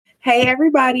Hey,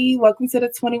 everybody. Welcome to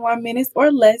the 21 Minutes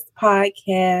or Less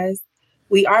podcast.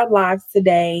 We are live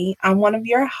today. I'm one of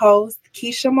your hosts,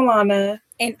 Keisha Milana.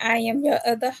 And I am your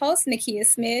other host, Nakia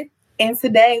Smith. And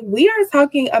today we are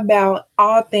talking about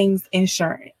all things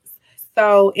insurance.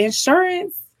 So,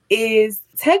 insurance is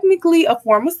technically a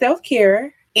form of self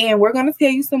care, and we're going to tell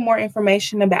you some more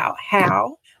information about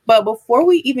how. But before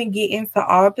we even get into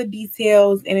all the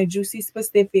details and the juicy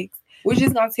specifics, we're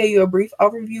just going to tell you a brief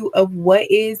overview of what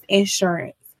is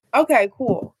insurance. Okay,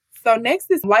 cool. So, next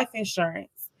is life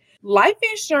insurance. Life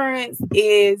insurance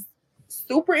is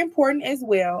super important as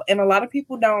well. And a lot of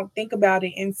people don't think about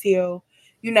it until,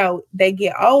 they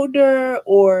get older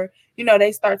or,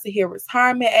 they start to hit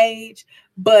retirement age.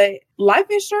 But life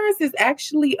insurance is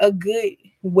actually a good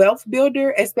wealth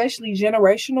builder, especially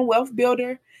generational wealth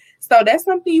builder. So that's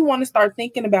something you want to start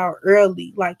thinking about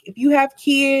early. Like if you have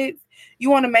kids,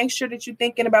 you want to make sure that you're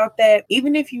thinking about that.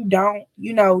 Even if you don't,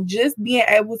 just being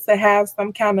able to have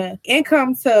some kind of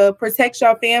income to protect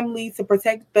your family, to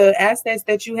protect the assets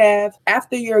that you have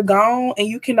after you're gone and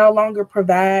you can no longer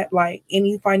provide like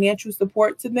any financial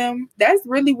support to them. That's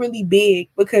really, really big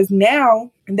because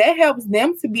now that helps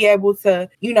them to be able to,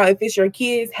 if it's your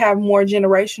kids, have more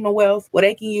generational wealth where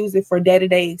they can use it for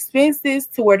day-to-day expenses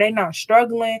to where they're not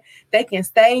struggling. They can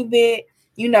save it.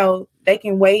 They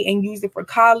can wait and use it for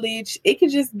college. It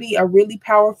could just be a really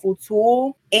powerful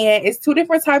tool. And it's two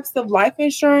different types of life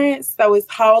insurance. So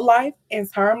it's whole life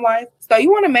and term life. So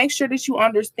you want to make sure that you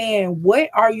understand what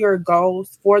are your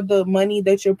goals for the money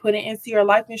that you're putting into your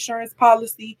life insurance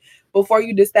policy before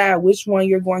you decide which one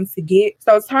you're going to get.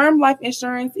 So term life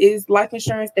insurance is life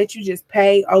insurance that you just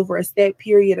pay over a set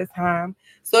period of time.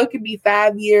 So it could be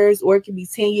 5 years or it could be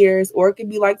 10 years or it could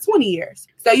be like 20 years.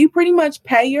 So you pretty much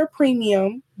pay your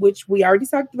premium, which we already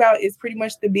talked about is pretty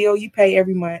much the bill you pay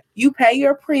every month. You pay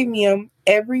your premium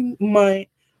every month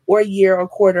or year or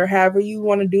quarter, however you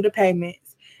want to do the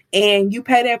payments. And you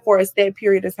pay that for a set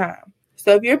period of time.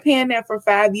 So if you're paying that for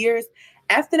 5 years,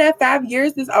 after that 5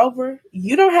 years is over,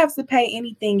 you don't have to pay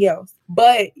anything else.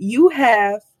 But you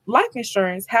have life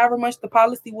insurance, however much the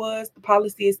policy was, the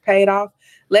policy is paid off.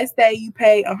 Let's say you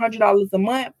pay $100 a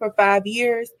month for 5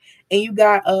 years and you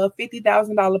got a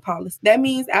 $50,000 policy. That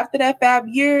means after that 5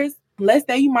 years, let's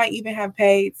say you might even have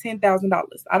paid $10,000.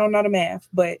 I don't know the math,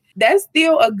 but that's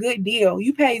still a good deal.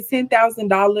 You paid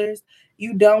 $10,000,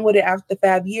 you done with it after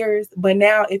 5 years, but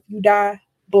now if you die,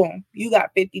 boom, you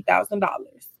got $50,000,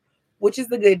 which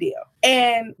is a good deal.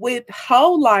 And with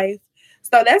whole life,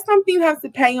 so that's something you have to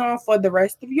pay on for the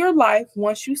rest of your life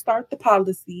once you start the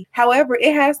policy. However,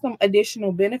 it has some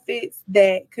additional benefits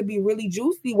that could be really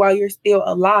juicy while you're still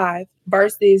alive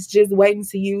versus just waiting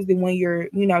to use it when you're,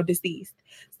 deceased.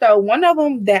 So one of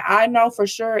them that I know for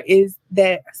sure is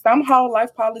that some whole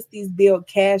life policies build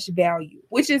cash value,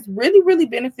 which is really, really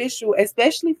beneficial,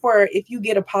 especially for if you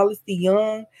get a policy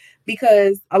young,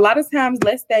 because a lot of times,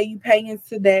 let's say you pay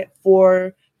into that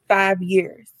for 5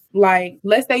 years. Like,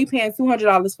 let's say you're paying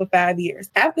 $200 for 5 years.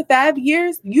 After 5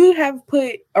 years, you have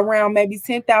put around maybe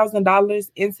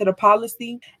 $10,000 into the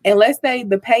policy. And let's say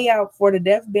the payout for the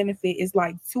death benefit is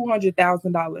like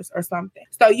 $200,000 or something.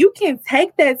 So you can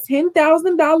take that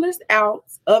 $10,000 out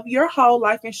of your whole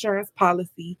life insurance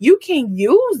policy. You can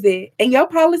use it and your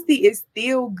policy is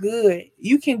still good.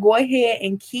 You can go ahead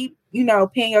and keep,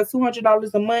 paying your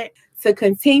 $200 a month to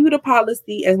continue the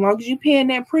policy as long as you're paying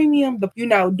that premium,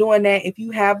 doing that. If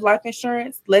you have life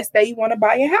insurance, let's say you want to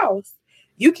buy a house,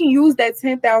 you can use that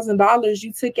 $10,000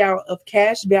 you took out of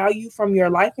cash value from your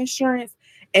life insurance,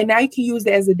 and now you can use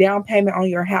it as a down payment on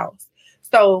your house.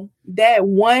 So that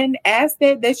one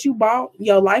asset that you bought,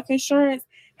 your life insurance,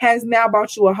 has now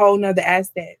bought you a whole nother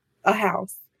asset, a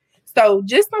house. So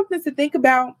just something to think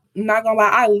about. I'm not gonna lie,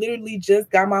 I literally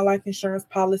just got my life insurance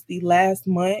policy last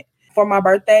month. For my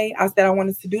birthday, I said I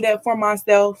wanted to do that for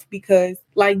myself because,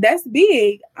 that's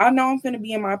big. I know I'm going to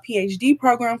be in my PhD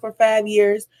program for 5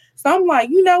 years. So I'm like,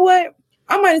 you know what?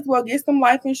 I might as well get some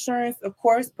life insurance, of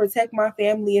course, protect my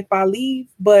family if I leave.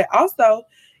 But also,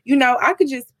 I could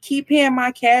just keep paying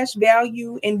my cash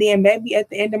value. And then maybe at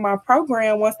the end of my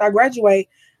program, once I graduate,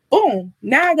 boom,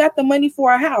 now I got the money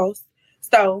for a house.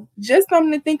 So just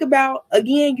something to think about.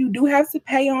 Again, you do have to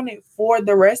pay on it for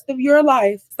the rest of your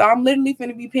life. So I'm literally going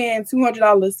to be paying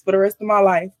 $200 for the rest of my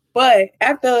life. But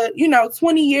after,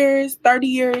 20 years, 30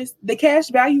 years, the cash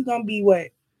value going to be what?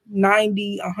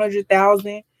 90,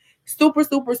 100,000. Super,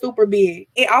 super, super big.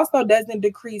 It also doesn't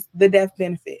decrease the death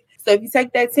benefit. So if you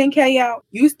take that 10K out,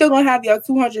 you still going to have your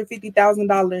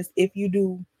 $250,000 if you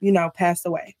do, pass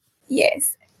away.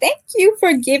 Yes. Thank you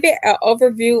for giving an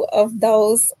overview of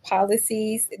those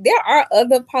policies. There are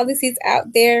other policies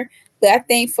out there But I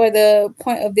think for the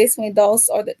point of this one, those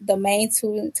are the main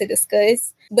two to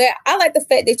discuss. But I like the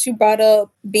fact that you brought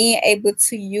up being able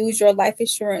to use your life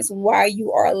insurance while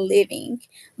you are living,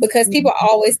 because people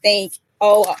always think,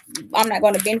 oh, I'm not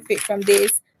going to benefit from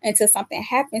this until something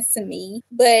happens to me.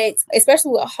 But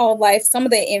especially with whole life, some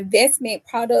of the investment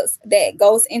products that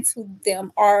goes into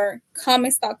them are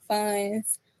common stock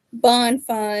funds, bond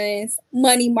funds,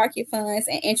 money market funds,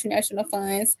 and international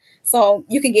funds. So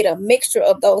you can get a mixture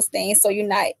of those things. So you're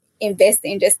not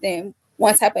investing just in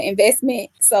one type of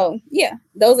investment. So yeah,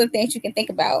 those are things you can think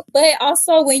about. But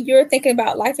also when you're thinking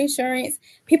about life insurance,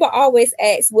 people always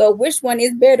ask, well, which one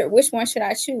is better? Which one should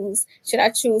I choose? Should I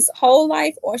choose whole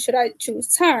life or should I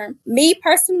choose term? Me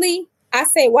personally, I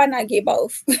say, why not get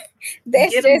both?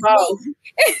 That's Get just both.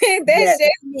 me. That's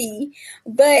just me.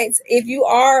 But if you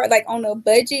are like on a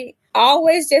budget,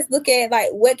 always just look at like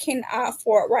what can I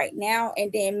afford right now,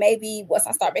 and then maybe once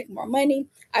I start making more money,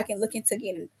 I can look into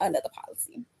getting another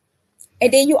policy.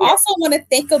 And then you also want to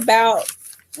think about,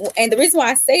 and the reason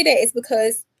why I say that is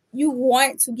because you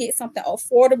want to get something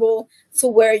affordable to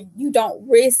where you don't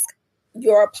risk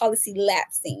your policy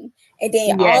lapsing. And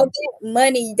then all the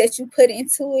money that you put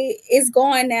into it is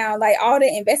gone now. Like all the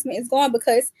investment is gone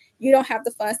because you don't have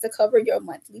the funds to cover your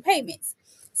monthly payments.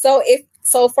 So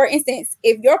for instance,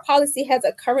 if your policy has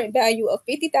a current value of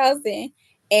 $50,000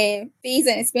 and fees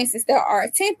and expenses that are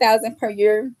 $10,000 per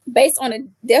year, based on a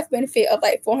death benefit of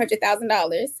like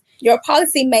 $400,000, your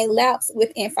policy may lapse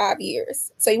within 5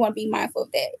 years. So you want to be mindful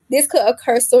of that. This could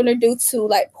occur sooner due to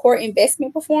like poor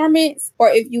investment performance, or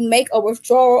if you make a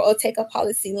withdrawal or take a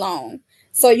policy loan.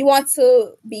 So you want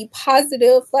to be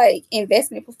positive, like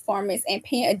investment performance and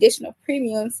paying additional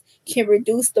premiums can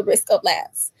reduce the risk of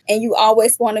lapse. And you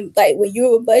always want to, like when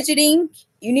you're budgeting,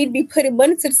 you need to be putting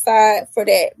money to the side for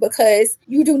that, because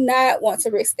you do not want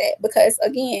to risk that, because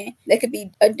again, that could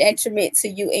be a detriment to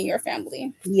you and your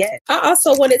family. Yes. I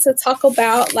also wanted to talk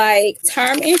about like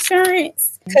term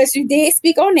insurance, because you did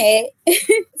speak on that.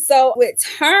 So with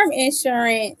term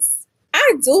insurance,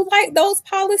 I do like those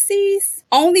policies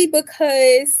only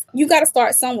because you got to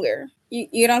start somewhere.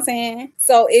 You know what I'm saying?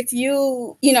 So if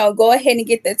you go ahead and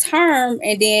get the term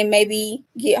and then maybe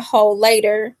get whole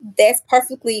later, that's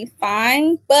perfectly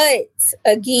fine. But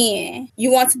again,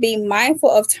 you want to be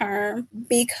mindful of term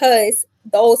because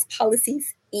those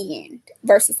policies end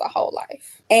versus a whole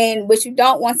life. And what you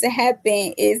don't want to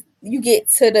happen is you get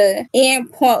to the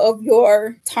end point of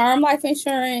your term life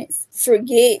insurance,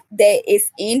 forget that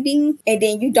it's ending, and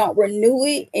then you don't renew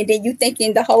it, and then you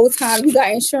thinking the whole time you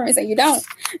got insurance and you don't.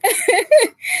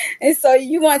 And so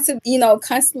you want to,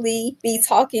 constantly be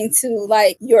talking to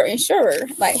like your insurer,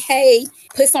 like, hey,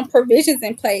 put some provisions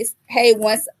in place. Hey,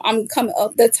 once I'm coming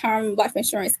up the term life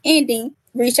insurance ending,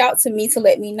 reach out to me to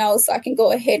let me know so I can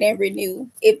go ahead and renew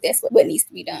if that's what needs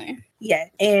to be done. Yeah,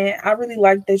 and I really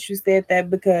like that you said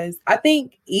that, because I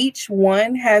think each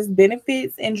one has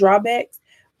benefits and drawbacks.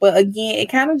 But again, it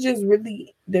kind of just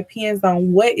really depends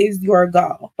on what is your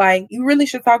goal. Like, you really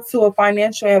should talk to a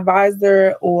financial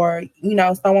advisor or,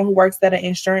 someone who works at an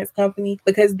insurance company,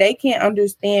 because they can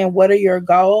understand what are your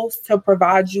goals to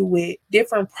provide you with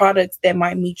different products that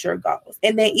might meet your goals.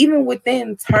 And then even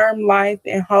within term life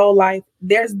and whole life,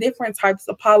 there's different types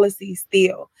of policies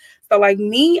still. So like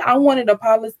me, I wanted a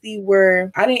policy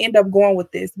where I didn't end up going with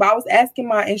this, but I was asking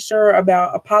my insurer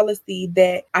about a policy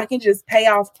that I can just pay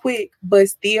off quick, but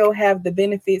still have the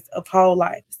benefits of whole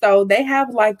life. So they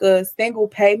have like a single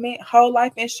payment whole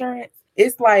life insurance.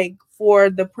 It's like for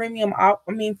the premium,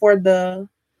 for the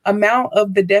amount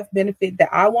of the death benefit that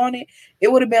I wanted,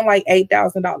 it would have been like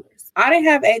 $8,000. I didn't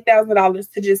have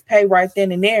 $8,000 to just pay right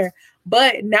then and there.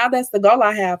 But now that's the goal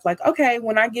I have. Like, okay,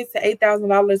 when I get to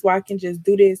 $8,000 where I can just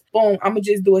do this, boom, I'm going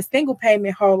to just do a single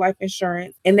payment whole life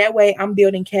insurance. And that way I'm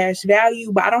building cash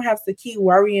value, but I don't have to keep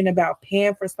worrying about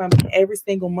paying for something every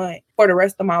single month for the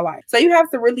rest of my life. So you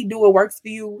have to really do what works for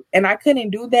you. And I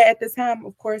couldn't do that at the time.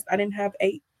 Of course, I didn't have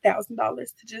 $8,000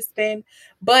 to just spend,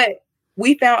 but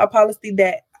we found a policy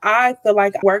that I feel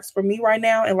like works for me right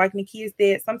now. And like Nakia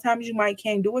said, sometimes you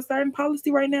can't do a certain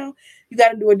policy right now. You got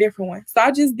to do a different one. So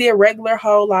I just did regular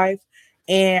whole life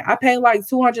and I pay like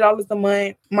 $200 a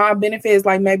month. My benefit is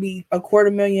like maybe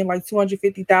 $250,000, like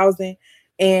 $250,000.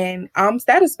 And I'm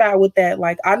satisfied with that.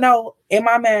 Like, I know in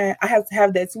my mind, I have to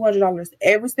have that $200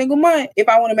 every single month if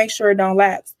I want to make sure it don't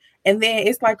lapse. And then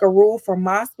it's like a rule for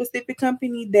my specific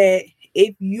company that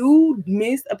if you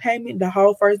miss a payment the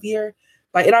whole first year,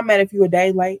 like, it don't matter if you're a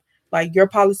day late, like, your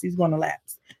policy is going to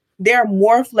lapse. They're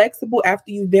more flexible after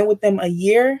you've been with them a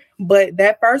year, but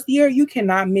that first year, you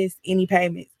cannot miss any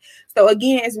payments. So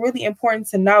again, it's really important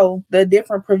to know the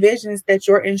different provisions that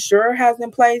your insurer has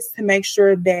in place to make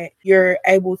sure that you're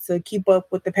able to keep up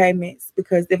with the payments,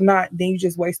 because if not, then you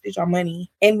just wasted your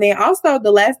money. And then also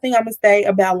the last thing I'm going to say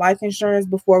about life insurance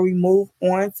before we move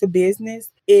on to business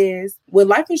is with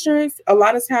life insurance, a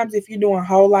lot of times if you're doing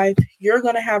whole life, you're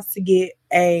going to have to get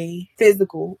a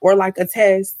physical or like a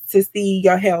test to see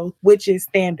your health, which is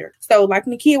standard. So like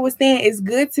Nakia was saying, it's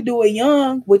good to do it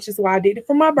young, which is why I did it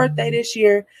for my birthday this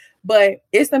year. But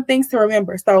it's some things to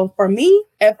remember. So for me,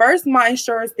 at first, my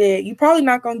insurer said, you're probably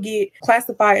not going to get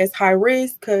classified as high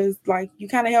risk because like you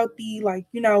kind of healthy, like,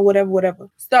 you know, whatever.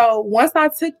 So once I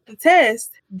took the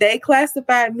test, they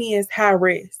classified me as high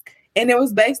risk. And it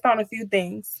was based on a few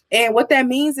things. And what that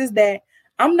means is that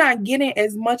I'm not getting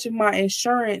as much of my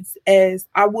insurance as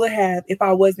I would have if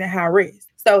I wasn't high risk.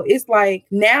 So it's like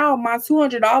now my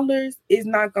 $200 is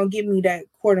not going to give me that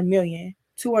 $250,000,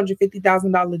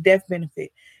 $250,000 death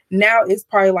benefit. Now it's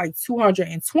probably like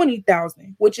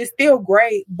 $220,000, which is still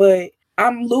great, but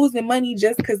I'm losing money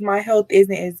just because my health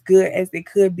isn't as good as it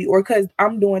could be, or because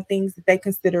I'm doing things that they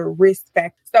consider risk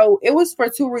factors. So it was for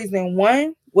two reasons.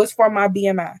 One was for my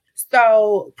BMI.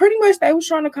 So pretty much they was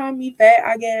trying to call me fat,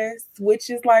 I guess, which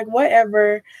is like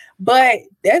whatever. But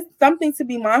that's something to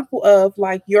be mindful of,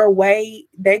 like your weight.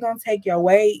 They're going to take your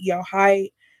weight, your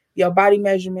height, your body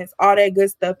measurements, all that good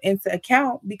stuff into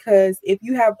account, because if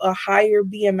you have a higher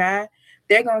BMI,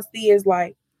 they're going to see is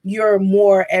like you're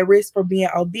more at risk for being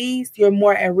obese. You're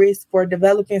more at risk for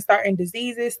developing certain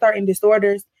diseases, certain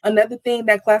disorders. Another thing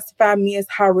that classified me as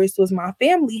high risk was my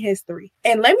family history.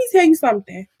 And let me tell you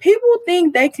something. People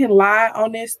think they can lie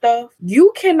on this stuff.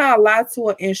 You cannot lie to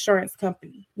an insurance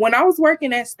company. When I was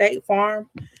working at State Farm,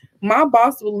 my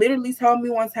boss would literally tell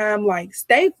me one time, like,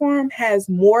 State Farm has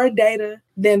more data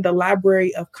than the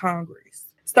Library of Congress.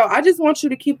 So I just want you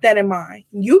to keep that in mind.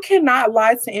 You cannot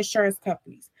lie to insurance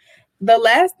companies. The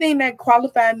last thing that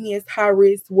qualified me as high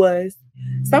risk was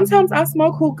sometimes I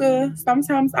smoke hookah,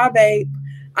 sometimes I vape.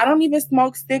 I don't even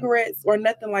smoke cigarettes or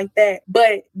nothing like that.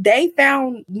 But they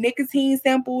found nicotine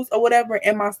samples or whatever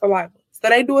in my saliva. So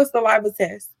they do a saliva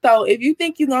test. So if you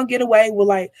think you're going to get away with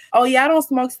like, oh yeah, I don't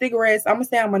smoke cigarettes, I'm going to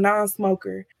say I'm a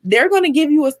non-smoker. They're going to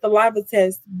give you a saliva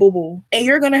test, boo-boo. And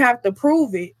you're going to have to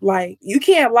prove it. Like, you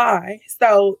can't lie.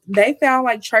 So they found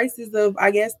like traces of, I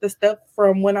guess, the stuff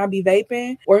from when I be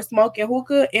vaping or smoking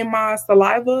hookah in my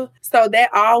saliva. So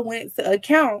that all went to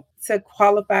account to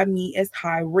qualify me as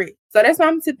high risk. So that's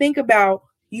something to think about.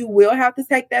 You will have to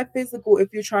take that physical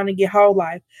if you're trying to get whole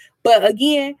life. But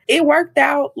again, it worked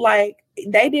out. Like,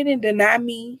 they didn't deny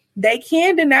me. They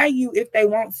can deny you if they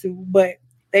want to, but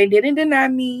they didn't deny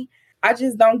me. I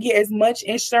just don't get as much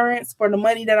insurance for the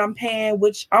money that I'm paying,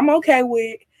 which I'm okay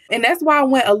with. And that's why I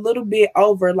went a little bit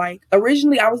over. Like,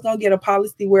 originally I was going to get a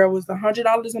policy where it was $100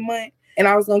 a month and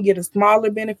I was going to get a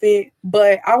smaller benefit.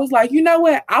 But I was like, you know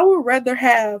what? I would rather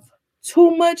have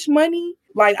too much money.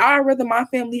 Like, I'd rather my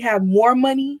family have more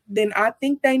money than I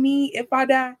think they need if I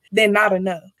die than not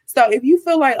enough. So if you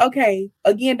feel like, okay,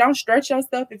 again, don't stretch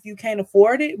yourself if you can't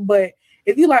afford it. But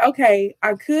if you're like, okay,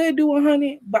 I could do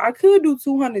 100, but I could do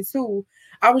 200 too.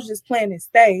 I was just playing it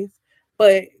safe.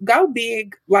 But go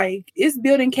big, like, it's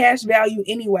building cash value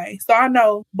anyway. So I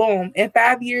know, boom, in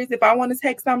 5 years, if I want to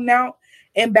take something out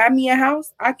and buy me a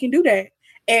house, I can do that.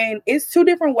 And it's two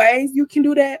different ways you can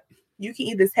do that. You can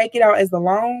either take it out as a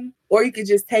loan or you could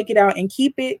just take it out and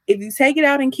keep it. If you take it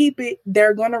out and keep it,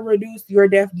 they're going to reduce your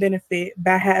death benefit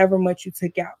by however much you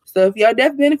took out. So if your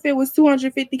death benefit was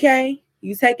 $250K,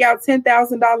 you take out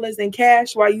 $10,000 in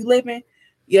cash while you living,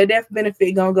 your death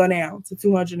benefit going to go down to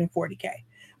 $240K.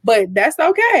 But that's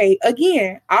okay.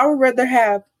 Again, I would rather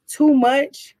have too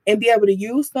much and be able to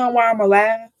use some while I'm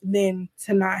alive than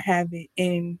to not have it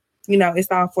and, you know,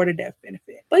 it's all for the death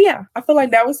benefit. But yeah, I feel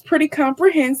like that was pretty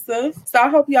comprehensive. So I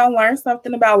hope y'all learned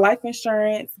something about life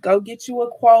insurance. Go get you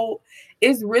a quote.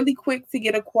 It's really quick to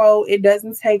get a quote. It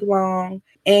doesn't take long.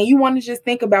 And you want to just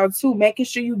think about, too, making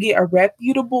sure you get a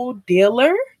reputable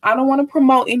dealer. I don't want to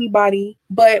promote anybody,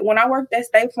 but when I worked at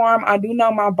State Farm, I do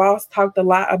know my boss talked a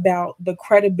lot about the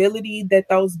credibility that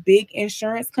those big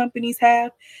insurance companies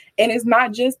have. And it's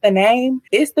not just the name.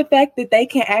 It's the fact that they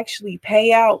can actually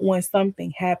pay out when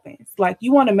something happens. Like,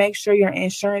 you want to make sure your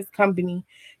insurance company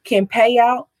can pay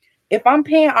out. If I'm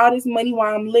paying all this money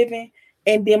while I'm living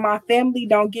and then my family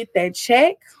don't get that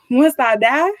check once I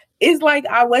die, it's like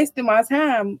I wasted my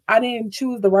time. I didn't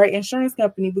choose the right insurance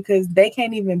company because they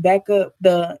can't even back up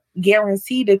the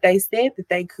guarantee that they said that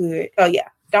they could. Oh, yeah.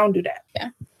 Don't do that. Yeah.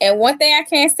 And one thing I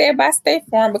can't say about State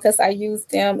Farm because I use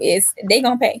them is they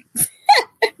going to pay.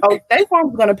 Oh, State Farm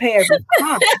is going to pay every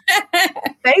time.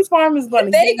 State Farm is going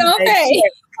to They gonna pay.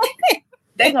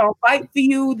 They going to fight for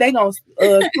you. They going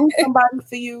to sue somebody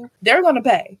for you. They're going to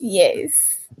pay.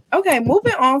 Yes. Okay,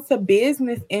 moving on to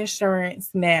business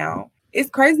insurance now. It's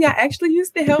crazy. I actually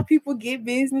used to help people get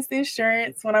business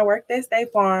insurance when I worked at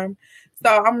State Farm.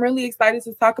 So I'm really excited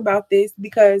to talk about this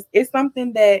because it's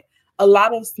something that a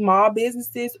lot of small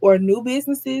businesses or new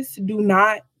businesses do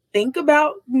not think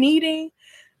about needing.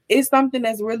 It's something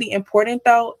that's really important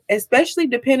though, especially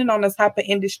depending on the type of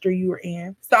industry you're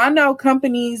in. So I know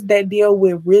companies that deal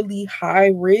with really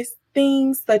high risk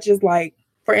things, such as like,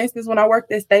 for instance, when I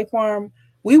worked at State Farm,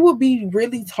 we would be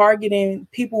really targeting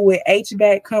people with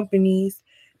HVAC companies,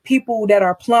 people that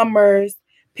are plumbers,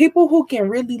 people who can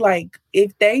really like,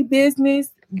 if they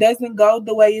business doesn't go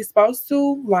the way it's supposed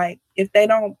to, like if they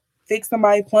don't fix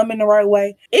somebody plumbing the right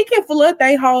way, it can flood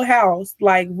their whole house,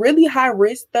 like really high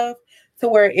risk stuff. To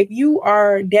where if you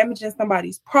are damaging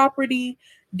somebody's property,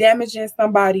 damaging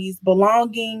somebody's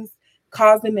belongings,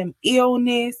 causing them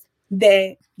illness,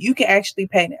 that you can actually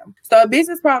pay them. So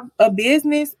a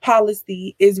business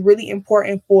policy is really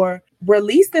important for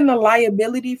releasing the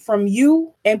liability from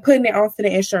you and putting it onto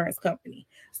the insurance company.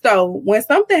 So when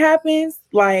something happens,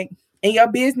 like and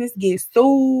your business gets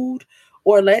sued,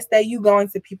 or let's say you go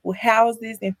into people's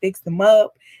houses and fix them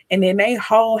up, and then their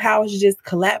whole house just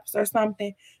collapse or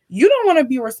something, you don't want to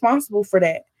be responsible for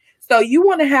that. So you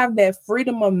want to have that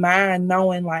freedom of mind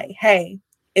knowing like, hey,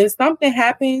 if something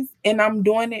happens and I'm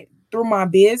doing it through my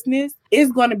business,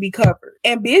 it's going to be covered.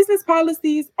 And business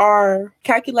policies are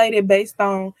calculated based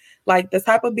on like the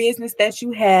type of business that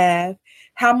you have,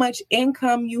 how much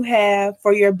income you have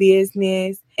for your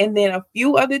business, and then a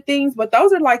few other things. But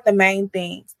those are like the main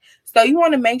things. So you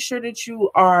want to make sure that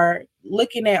you are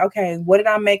looking at, okay, what did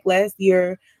I make last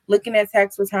year? Looking at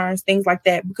tax returns, things like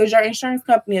that, because your insurance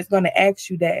company is going to ask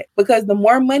you that. Because the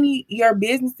more money your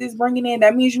business is bringing in,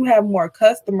 that means you have more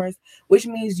customers, which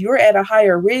means you're at a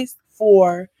higher risk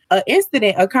for an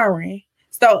incident occurring.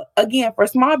 So again, for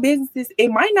small businesses, it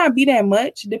might not be that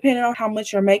much depending on how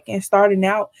much you're making starting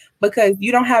out because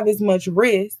you don't have as much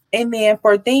risk. And then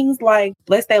for things like,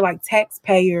 let's say like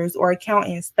taxpayers or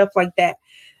accountants, stuff like that,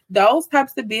 those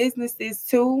types of businesses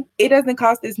too, it doesn't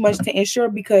cost as much to insure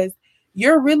because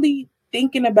you're really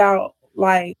thinking about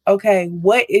like, okay,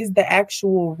 what is the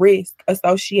actual risk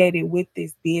associated with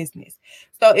this business?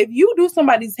 So if you do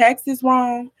somebody's taxes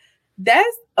wrong,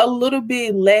 that's a little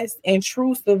bit less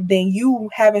intrusive than you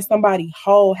having somebody's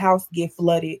whole house get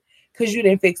flooded because you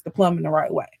didn't fix the plumbing the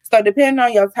right way. So depending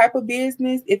on your type of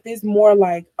business, if it's more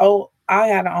like, oh, I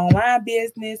got an online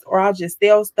business or I just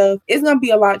sell stuff, it's going to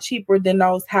be a lot cheaper than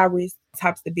those high risk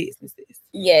types of businesses.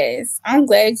 Yes, I'm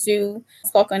glad you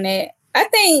spoke on that. I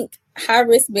think high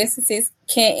risk businesses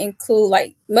can include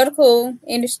like medical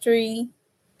industry,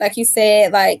 like you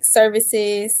said, like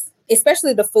services,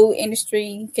 especially the food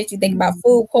industry, because you think about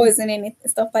food poisoning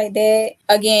and stuff like that.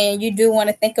 Again, you do want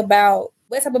to think about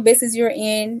what type of business you're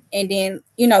in and then,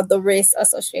 you know, the risks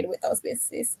associated with those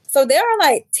businesses. So there are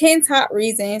like 10 top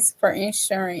reasons for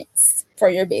insurance for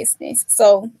your business.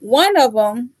 So one of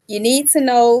them, you need to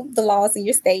know the laws in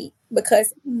your state,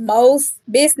 because most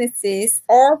businesses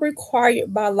are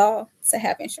required by law to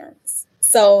have insurance.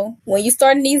 So when you're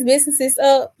starting these businesses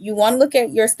up, you want to look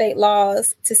at your state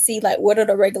laws to see like what are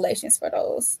the regulations for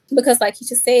those. Because like you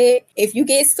just said, if you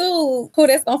get sued, who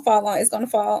that's going to fall on? It's going to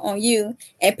fall on you.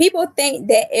 And people think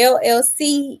that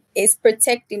LLC is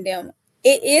protecting them.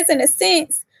 It is in a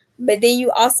sense, but then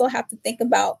you also have to think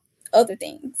about other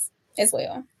things as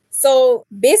well. So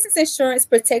business insurance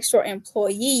protects your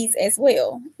employees as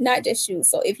well, not just you.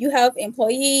 So if you have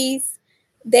employees,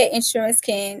 that insurance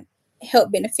can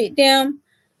help benefit them,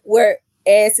 whereas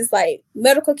it's like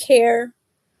medical care,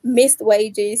 missed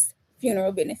wages,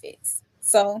 funeral benefits.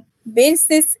 So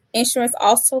business insurance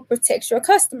also protects your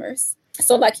customers.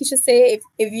 So like you should say,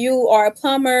 if you are a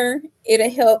plumber, it'll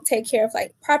help take care of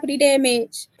like property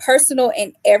damage, personal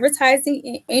and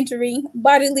advertising injury,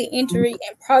 bodily injury,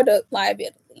 and product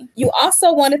liability. You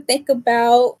also want to think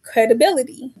about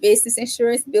credibility. Business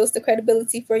insurance builds the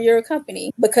credibility for your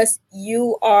company because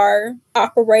you are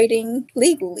operating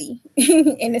legally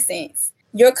in a sense.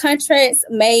 Your contracts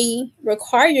may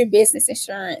require your business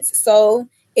insurance. So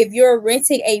if you're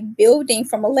renting a building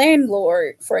from a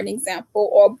landlord, for an example,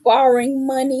 or borrowing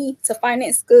money to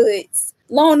finance goods,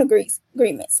 loan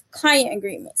agreements, client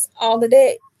agreements, all of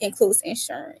that includes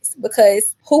insurance,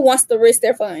 because who wants to risk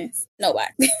their funds? Nobody.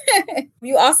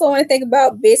 You also want to think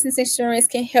about business insurance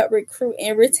can help recruit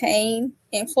and retain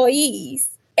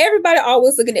employees. everybody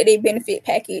always looking at their benefit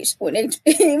package when they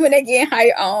when they get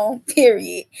hired on,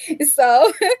 period.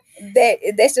 So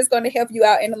that's just going to help you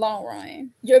out in the long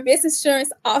run. Your business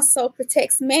insurance also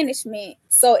protects management.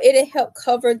 So it'll help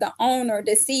cover the owner,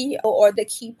 the CEO, or the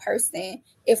key person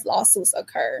if lawsuits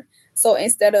occur. So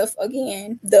instead of,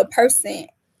 again, the person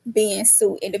being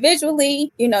sued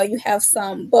individually, you know, you have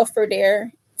some buffer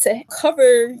there to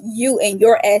cover you and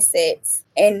your assets,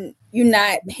 and you're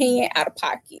not paying out of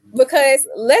pocket. Because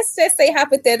let's just say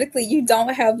hypothetically you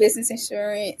don't have business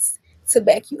insurance to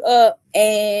back you up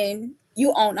and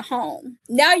you own a home.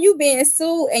 Now you being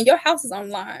sued and your house is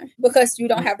online because you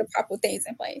don't have the proper things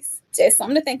in place. Just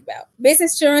something to think about.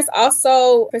 Business insurance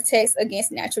also protects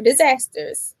against natural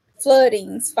disasters.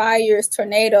 Floodings, fires,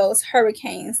 tornadoes,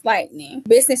 hurricanes, lightning.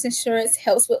 Business insurance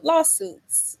helps with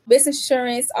lawsuits. Business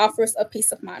insurance offers a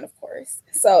peace of mind, of course.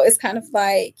 So it's kind of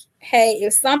like, hey,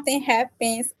 if something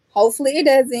happens, hopefully it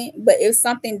doesn't, but if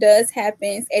something does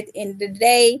happen, at the end of the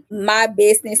day, my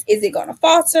business isn't going to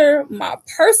falter. My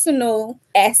personal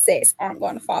assets aren't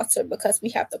going to falter because we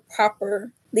have the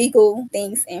proper legal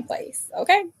things in place.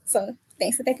 Okay? So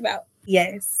things to think about.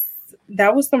 Yes,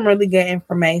 that was some really good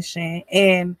information.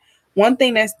 And one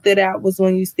thing that stood out was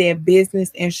when you said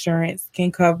business insurance can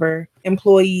cover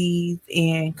employees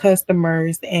and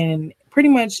customers and pretty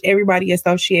much everybody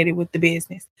associated with the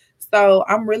business. So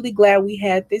I'm really glad we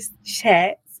had this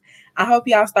chat. I hope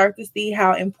y'all start to see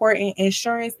how important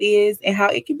insurance is and how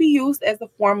it can be used as a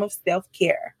form of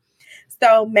self-care.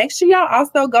 So make sure y'all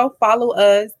also go follow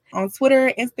us on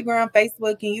Twitter, Instagram,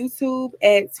 Facebook, and YouTube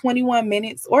at 21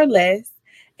 minutes or less.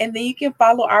 And then you can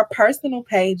follow our personal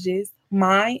pages.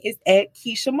 Mine is at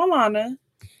Keisha Milana.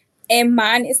 And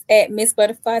mine is at Miss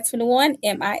Butterfly 21,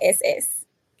 MISS.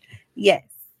 Yes.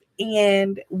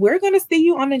 And we're going to see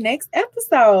you on the next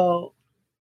episode.